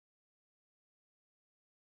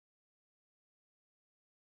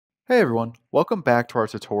Hey everyone, welcome back to our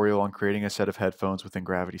tutorial on creating a set of headphones within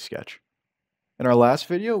Gravity Sketch. In our last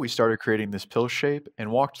video, we started creating this pill shape and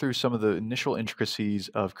walked through some of the initial intricacies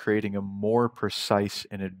of creating a more precise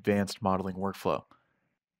and advanced modeling workflow.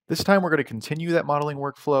 This time we're going to continue that modeling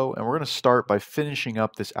workflow and we're going to start by finishing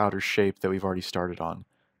up this outer shape that we've already started on.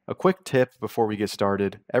 A quick tip before we get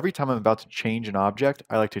started, every time I'm about to change an object,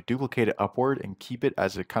 I like to duplicate it upward and keep it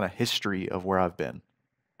as a kind of history of where I've been.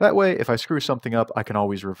 That way, if I screw something up, I can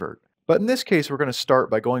always revert. But in this case, we're going to start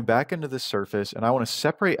by going back into this surface, and I want to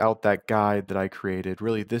separate out that guide that I created,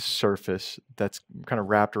 really this surface that's kind of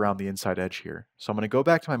wrapped around the inside edge here. So I'm going to go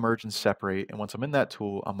back to my merge and separate, and once I'm in that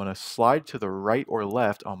tool, I'm going to slide to the right or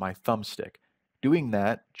left on my thumbstick. Doing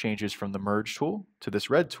that changes from the merge tool to this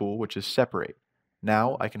red tool, which is separate.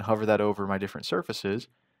 Now I can hover that over my different surfaces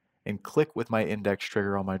and click with my index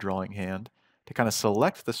trigger on my drawing hand to kind of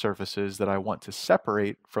select the surfaces that I want to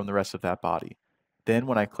separate from the rest of that body. Then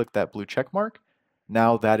when I click that blue check mark,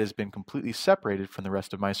 now that has been completely separated from the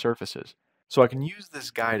rest of my surfaces. So I can use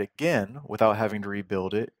this guide again without having to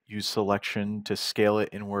rebuild it, use selection to scale it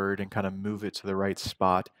inward and kind of move it to the right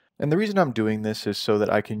spot. And the reason I'm doing this is so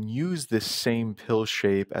that I can use this same pill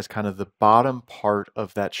shape as kind of the bottom part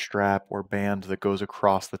of that strap or band that goes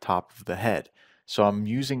across the top of the head. So I'm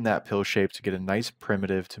using that pill shape to get a nice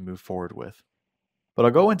primitive to move forward with. But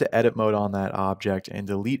I'll go into edit mode on that object and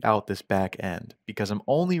delete out this back end because I'm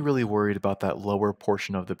only really worried about that lower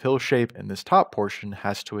portion of the pill shape, and this top portion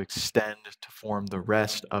has to extend to form the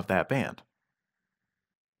rest of that band.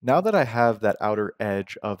 Now that I have that outer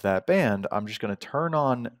edge of that band, I'm just going to turn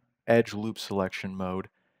on edge loop selection mode,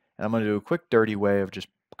 and I'm going to do a quick dirty way of just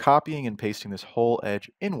copying and pasting this whole edge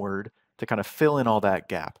inward to kind of fill in all that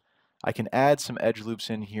gap. I can add some edge loops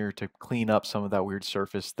in here to clean up some of that weird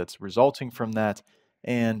surface that's resulting from that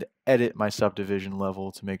and edit my subdivision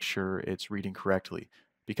level to make sure it's reading correctly.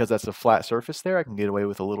 Because that's a flat surface there, I can get away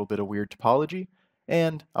with a little bit of weird topology.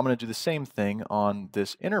 And I'm going to do the same thing on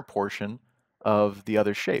this inner portion of the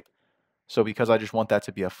other shape. So because I just want that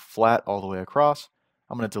to be a flat all the way across,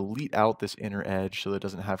 I'm going to delete out this inner edge so that it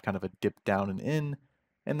doesn't have kind of a dip down and in.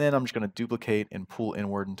 And then I'm just going to duplicate and pull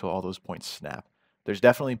inward until all those points snap. There's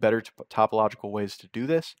definitely better topological ways to do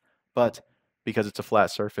this, but because it's a flat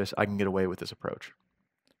surface, I can get away with this approach.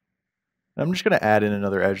 And I'm just going to add in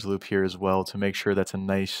another edge loop here as well to make sure that's a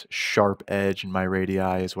nice sharp edge and my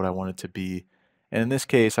radii is what I want it to be. And in this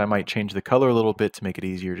case, I might change the color a little bit to make it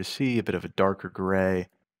easier to see, a bit of a darker gray.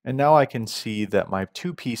 And now I can see that my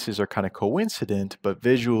two pieces are kind of coincident, but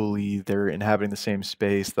visually they're inhabiting the same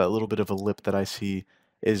space. That little bit of a lip that I see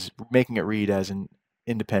is making it read as an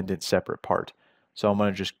independent, separate part. So I'm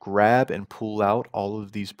going to just grab and pull out all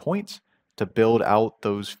of these points to build out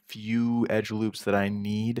those few edge loops that I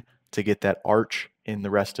need to get that arch in the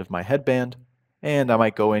rest of my headband. And I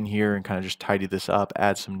might go in here and kind of just tidy this up,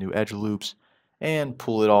 add some new edge loops, and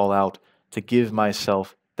pull it all out to give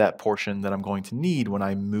myself that portion that I'm going to need when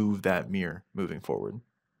I move that mirror moving forward.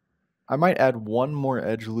 I might add one more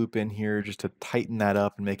edge loop in here just to tighten that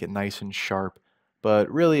up and make it nice and sharp. But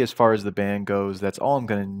really, as far as the band goes, that's all I'm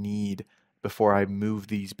going to need before I move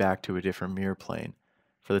these back to a different mirror plane.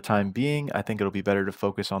 For the time being, I think it'll be better to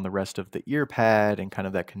focus on the rest of the ear pad and kind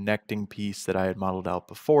of that connecting piece that I had modeled out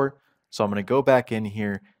before. So I'm going to go back in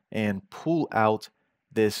here and pull out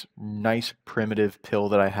this nice primitive pill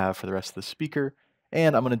that I have for the rest of the speaker.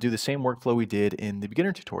 And I'm going to do the same workflow we did in the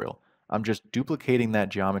beginner tutorial. I'm just duplicating that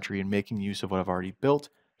geometry and making use of what I've already built.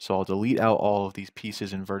 So I'll delete out all of these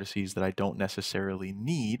pieces and vertices that I don't necessarily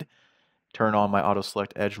need. Turn on my auto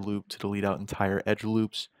select edge loop to delete out entire edge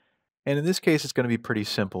loops. And in this case, it's going to be pretty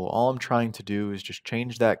simple. All I'm trying to do is just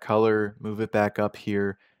change that color, move it back up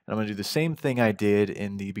here. And I'm going to do the same thing I did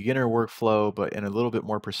in the beginner workflow, but in a little bit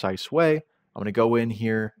more precise way. I'm going to go in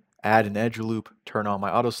here, add an edge loop, turn on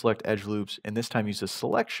my auto select edge loops, and this time use the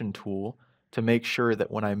selection tool to make sure that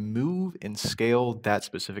when I move and scale that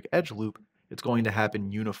specific edge loop, it's going to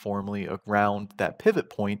happen uniformly around that pivot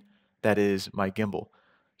point that is my gimbal.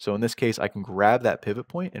 So in this case, I can grab that pivot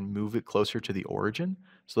point and move it closer to the origin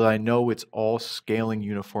so that I know it's all scaling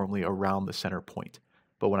uniformly around the center point.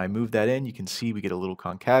 But when I move that in, you can see we get a little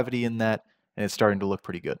concavity in that, and it's starting to look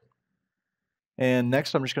pretty good. And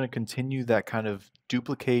next, I'm just going to continue that kind of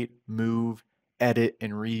duplicate, move, edit,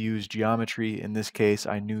 and reuse geometry. In this case,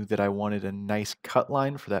 I knew that I wanted a nice cut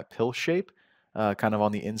line for that pill shape, kind of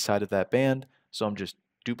on the inside of that band. So I'm just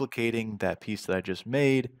duplicating that piece that I just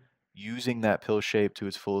made, using that pill shape to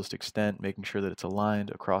its fullest extent, making sure that it's aligned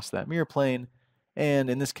across that mirror plane. And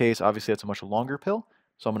in this case, obviously that's a much longer pill.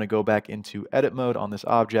 So I'm going to go back into edit mode on this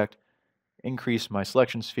object, increase my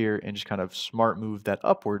selection sphere, and just kind of smart move that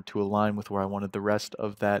upward to align with where I wanted the rest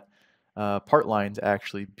of that part line to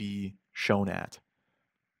actually be shown at.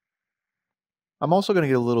 I'm also going to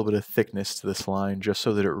get a little bit of thickness to this line just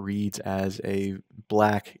so that it reads as a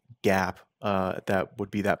black gap that would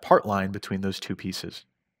be that part line between those two pieces.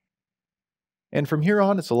 And from here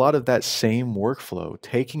on, it's a lot of that same workflow,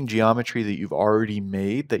 taking geometry that you've already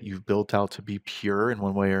made, that you've built out to be pure in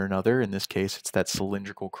one way or another. In this case, it's that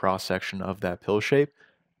cylindrical cross section of that pill shape,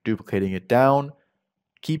 duplicating it down,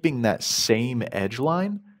 keeping that same edge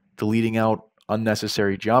line, deleting out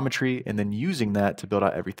unnecessary geometry, and then using that to build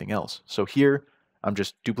out everything else. So here, I'm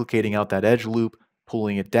just duplicating out that edge loop,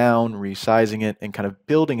 pulling it down, resizing it, and kind of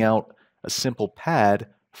building out a simple pad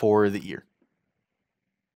for the ear.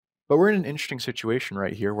 But we're in an interesting situation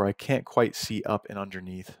right here where I can't quite see up and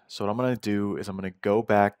underneath. So what I'm going to do is I'm going to go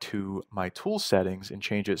back to my tool settings and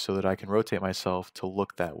change it so that I can rotate myself to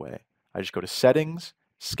look that way. I just go to settings,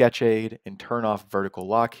 sketch aid, and turn off vertical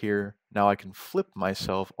lock here. Now I can flip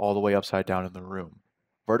myself all the way upside down in the room.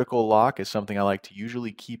 Vertical lock is something I like to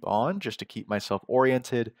usually keep on just to keep myself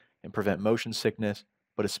oriented and prevent motion sickness.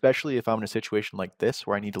 But especially if I'm in a situation like this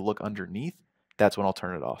where I need to look underneath, that's when I'll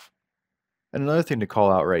turn it off. And another thing to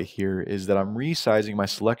call out right here is that I'm resizing my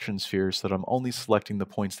selection sphere so that I'm only selecting the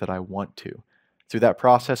points that I want to. Through that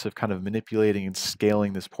process of kind of manipulating and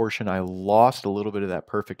scaling this portion, I lost a little bit of that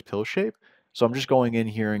perfect pill shape. So I'm just going in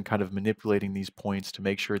here and kind of manipulating these points to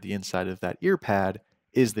make sure the inside of that ear pad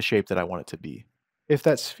is the shape that I want it to be. If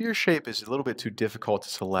that sphere shape is a little bit too difficult to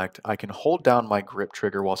select, I can hold down my grip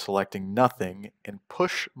trigger while selecting nothing and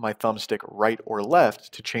push my thumbstick right or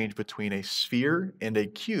left to change between a sphere and a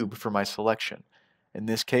cube for my selection. In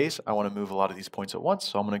this case, I want to move a lot of these points at once,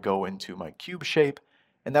 so I'm going to go into my cube shape,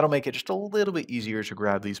 and that'll make it just a little bit easier to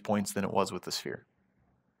grab these points than it was with the sphere.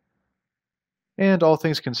 And all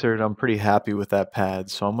things considered, I'm pretty happy with that pad,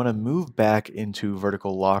 so I'm going to move back into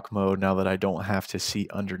vertical lock mode now that I don't have to see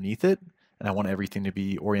underneath it, and I want everything to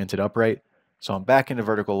be oriented upright. So I'm back into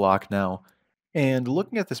vertical lock now, and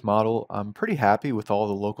looking at this model, I'm pretty happy with all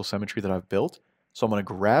the local symmetry that I've built. So I'm going to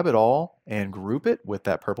grab it all and group it with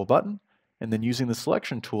that purple button, and then using the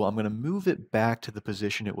selection tool, I'm going to move it back to the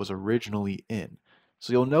position it was originally in.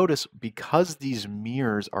 So you'll notice because these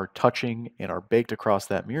mirrors are touching and are baked across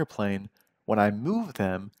that mirror plane, when I move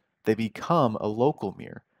them, they become a local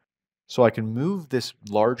mirror. So I can move this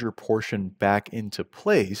larger portion back into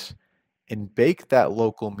place and bake that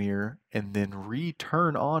local mirror and then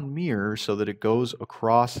return on mirror so that it goes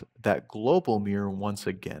across that global mirror once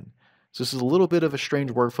again. So this is a little bit of a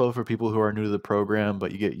strange workflow for people who are new to the program,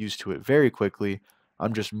 but you get used to it very quickly.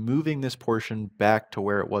 I'm just moving this portion back to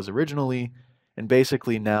where it was originally, and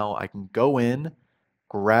basically now I can go in,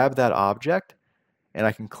 grab that object, and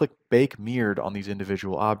I can click Bake Mirrored on these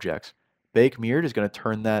individual objects. Bake Mirrored is going to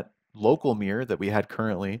turn that local mirror that we had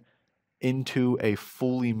currently into a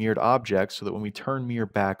fully mirrored object so that when we turn mirror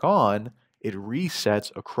back on, it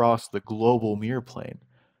resets across the global mirror plane.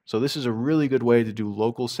 So this is a really good way to do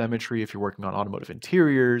local symmetry if you're working on automotive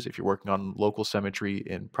interiors, if you're working on local symmetry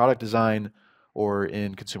in product design or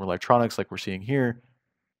in consumer electronics like we're seeing here.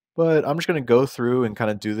 But I'm just going to go through and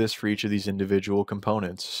kind of do this for each of these individual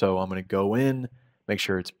components. So I'm going to go in, make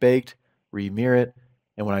sure it's baked, remirror it.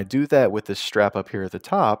 And when I do that with this strap up here at the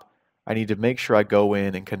top, I need to make sure I go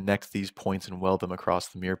in and connect these points and weld them across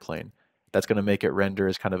the mirror plane. That's going to make it render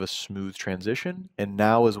as kind of a smooth transition. And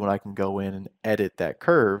now is when I can go in and edit that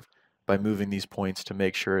curve by moving these points to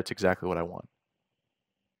make sure it's exactly what I want.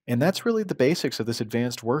 And that's really the basics of this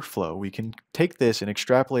advanced workflow. We can take this and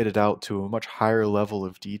extrapolate it out to a much higher level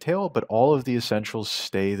of detail, but all of the essentials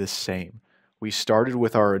stay the same. We started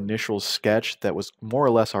with our initial sketch that was more or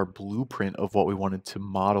less our blueprint of what we wanted to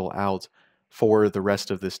model out for the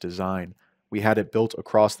rest of this design. We had it built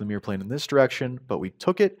across the mirror plane in this direction, but we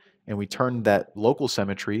took it and we turned that local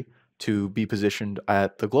symmetry to be positioned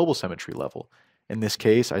at the global symmetry level. In this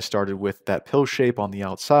case, I started with that pill shape on the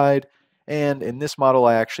outside, and in this model,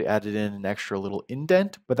 I actually added in an extra little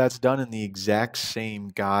indent, but that's done in the exact same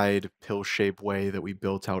guide pill shape way that we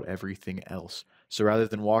built out everything else. So rather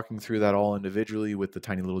than walking through that all individually with the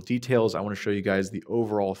tiny little details, I want to show you guys the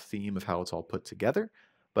overall theme of how it's all put together.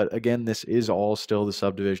 But again, this is all still the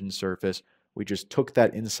subdivision surface. We just took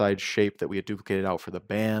that inside shape that we had duplicated out for the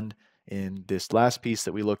band in this last piece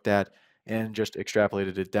that we looked at and just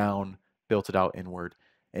extrapolated it down, built it out inward.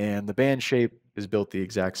 And the band shape is built the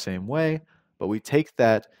exact same way, but we take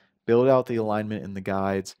that, build out the alignment in the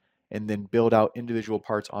guides, and then build out individual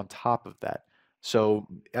parts on top of that. So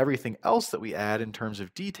everything else that we add in terms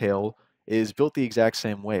of detail is built the exact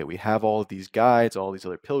same way. We have all of these guides, all these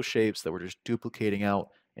other pill shapes that we're just duplicating out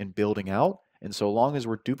and building out. And so long as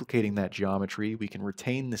we're duplicating that geometry, we can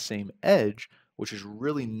retain the same edge, which is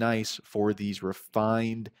really nice for these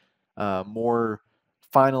refined, more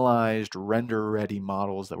finalized, render-ready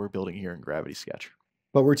models that we're building here in Gravity Sketch.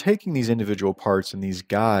 But we're taking these individual parts and these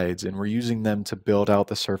guides and we're using them to build out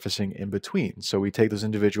the surfacing in between. So we take those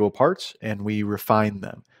individual parts and we refine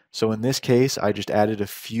them. So in this case, I just added a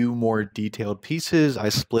few more detailed pieces. I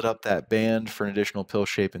split up that band for an additional pill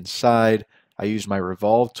shape inside. I used my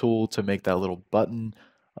revolve tool to make that little button.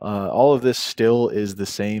 All of this still is the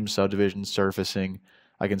same subdivision surfacing.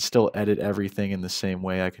 I can still edit everything in the same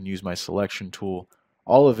way. I can use my selection tool.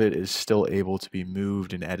 All of it is still able to be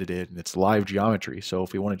moved and edited, and it's live geometry. So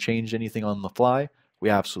if we want to change anything on the fly, we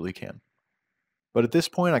absolutely can. But at this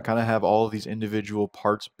point, I kind of have all of these individual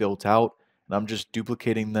parts built out, and I'm just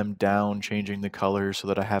duplicating them down, changing the colors so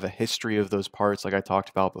that I have a history of those parts like I talked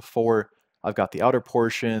about before. I've got the outer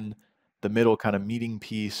portion, the middle kind of meeting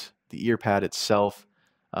piece, the ear pad itself,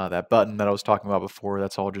 that button that I was talking about before,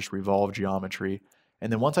 that's all just revolve geometry.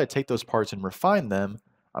 And then once I take those parts and refine them,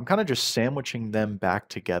 I'm kind of just sandwiching them back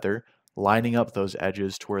together, lining up those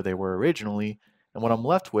edges to where they were originally. And what I'm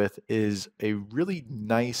left with is a really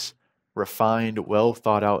nice, refined, well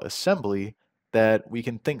thought out assembly that we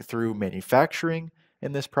can think through manufacturing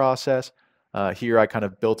in this process. Here I kind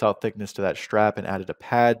of built out thickness to that strap and added a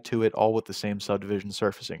pad to it, all with the same subdivision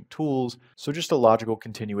surfacing tools. So just a logical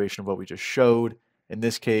continuation of what we just showed. In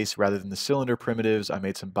this case, rather than the cylinder primitives, I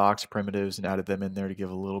made some box primitives and added them in there to give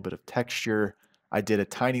a little bit of texture. I did a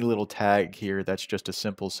tiny little tag here that's just a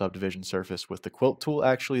simple subdivision surface with the quilt tool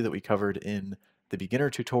actually that we covered in the beginner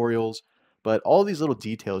tutorials. But all these little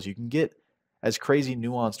details, you can get as crazy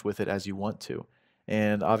nuanced with it as you want to.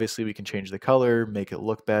 And obviously we can change the color, make it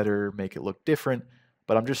look better, make it look different,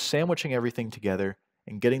 but I'm just sandwiching everything together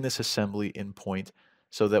and getting this assembly in point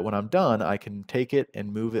so that when I'm done, I can take it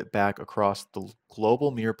and move it back across the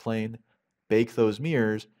global mirror plane, bake those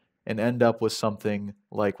mirrors, and end up with something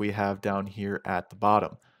like we have down here at the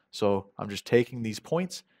bottom. So I'm just taking these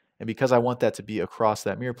points, and because I want that to be across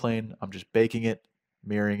that mirror plane, I'm just baking it,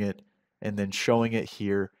 mirroring it, and then showing it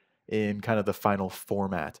here in kind of the final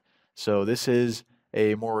format. So this is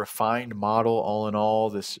a more refined model all in all.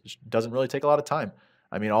 This doesn't really take a lot of time.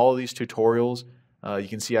 I mean, all of these tutorials, you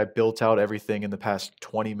can see I built out everything in the past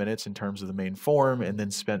 20 minutes in terms of the main form and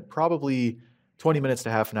then spent probably 20 minutes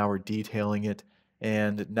to half an hour detailing it.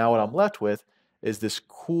 And now what I'm left with is this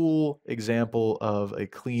cool example of a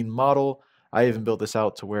clean model. I even built this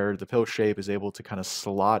out to where the pill shape is able to kind of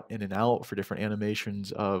slot in and out for different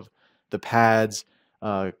animations of the pads,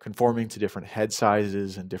 conforming to different head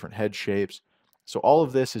sizes and different head shapes. So all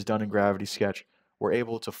of this is done in Gravity Sketch. We're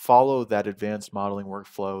able to follow that advanced modeling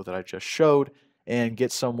workflow that I just showed and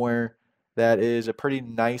get somewhere that is a pretty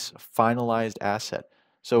nice finalized asset.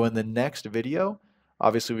 So in the next video,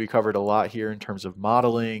 obviously we covered a lot here in terms of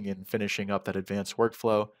modeling and finishing up that advanced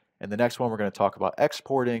workflow. And the next one, we're going to talk about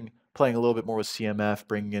exporting, playing a little bit more with CMF,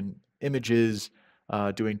 bringing in images,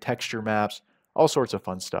 doing texture maps, all sorts of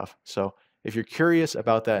fun stuff. So if you're curious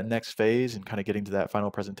about that next phase and kind of getting to that final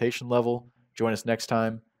presentation level, join us next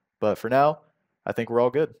time. But for now, I think we're all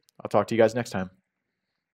good. I'll talk to you guys next time.